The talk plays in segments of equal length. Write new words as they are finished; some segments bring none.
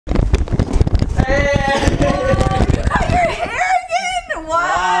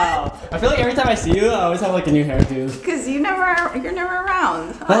feel like every time I see you, I always have like a new hairdo. Because you're never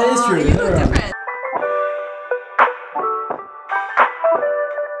around. That is true. You look different.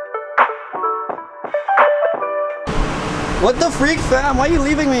 What the freak, fam? Why are you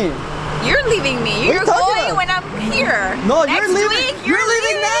leaving me? You're leaving me. You're going when I'm here. No, Next you're leaving. Week, you're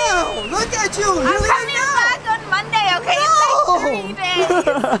leaving now. Look at you. You're I'm leaving coming now. back on Monday, okay? No. It's like 3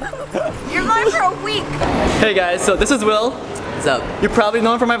 days. You're going for a week. Hey guys, so this is Will. What's up? You probably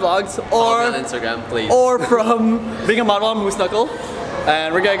know him from my vlogs, or on Instagram, please. Or from being a model on Moose Knuckle.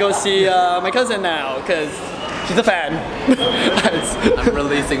 And we're gonna go see my cousin now, cause she's a fan. I'm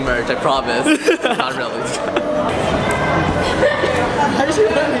releasing merch, I promise. Not really.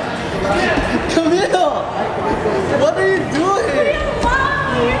 Camille! What are you doing?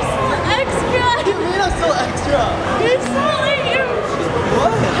 Wow, you're so extra. What do you mean I'm so extra? You're so like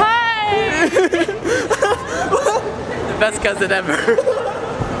What? Hi. The best cousin ever.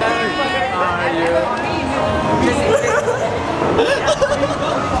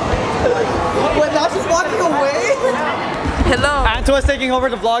 Wait, now she's walking away? Hello. Antua's taking over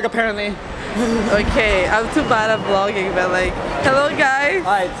the vlog apparently. Okay, I'm too bad at vlogging, but like, hello guys.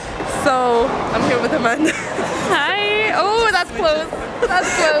 Hi. So, I'm here with Amanda. Hi. Oh, that's close. That's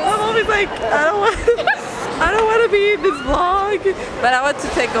close. I'm always like, I don't want to be in this vlog, but I want to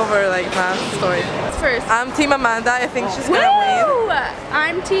take over like my story. First. I'm Team Amanda. I think she's gonna Woo!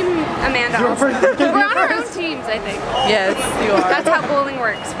 I'm Team Amanda. Also. We're on our own teams, I think. win. Yes, you are. That's how bowling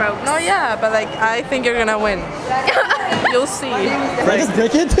works, folks. No, yeah, but like, I think you're gonna win. You'll see. Did I just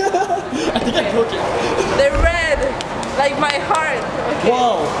break it? I think I broke it. They're red, like my heart. Okay.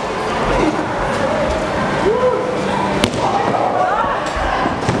 Whoa.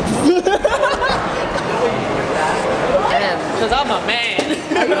 Because I'm a man.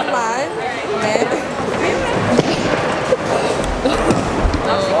 Are you mine, man?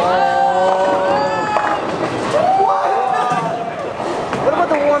 What about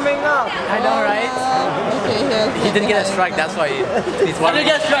the warming up? I know, right? Okay, yes. He didn't get a strike, that's why he's I one. didn't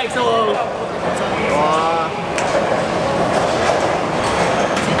get a strike, so...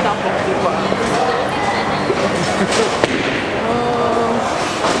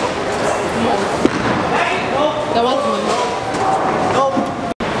 That was one. Oh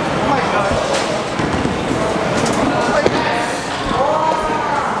my gosh.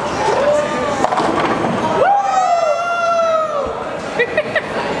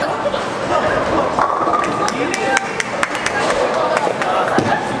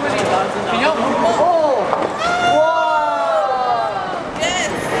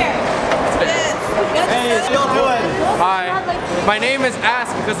 Hi, my name is Ass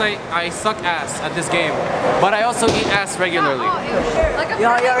because I suck ass at this game, but I also eat ass regularly.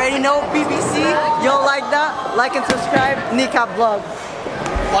 Y'all already know BBC. Y'all like that? Like and subscribe. Kneecap vlog.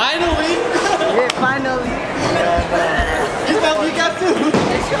 Finally! Yeah, finally. You spelled kneecap too!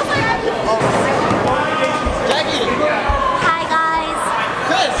 Jackie! Hi, guys.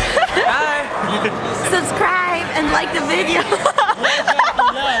 Chris! Subscribe and like the video.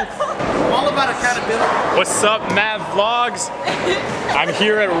 All about accountability. What's up, Mav Vlogs? I'm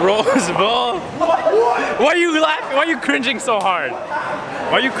here at Roseville. Why are you laughing? Why are you cringing so hard?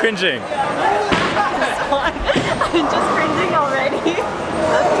 Why are you cringing? I'm just cringing already.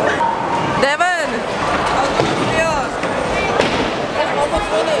 Devin, how do you feel? Almost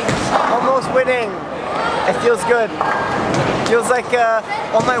winning. Almost winning. It feels good. Feels like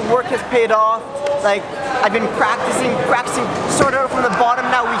all my work has paid off. Like I've been practicing. Started out from the bottom,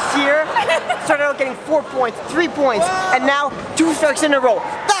 now we're here. Started out getting 4 points, 3 points, and now 2 strikes in a row.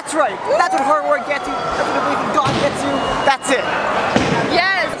 That's right. That's what hard work gets you. That's what the belief in God gets you. That's it.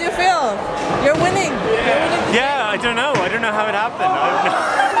 Yes, how do you feel? You're winning. Yeah, I don't know. I don't know how it happened.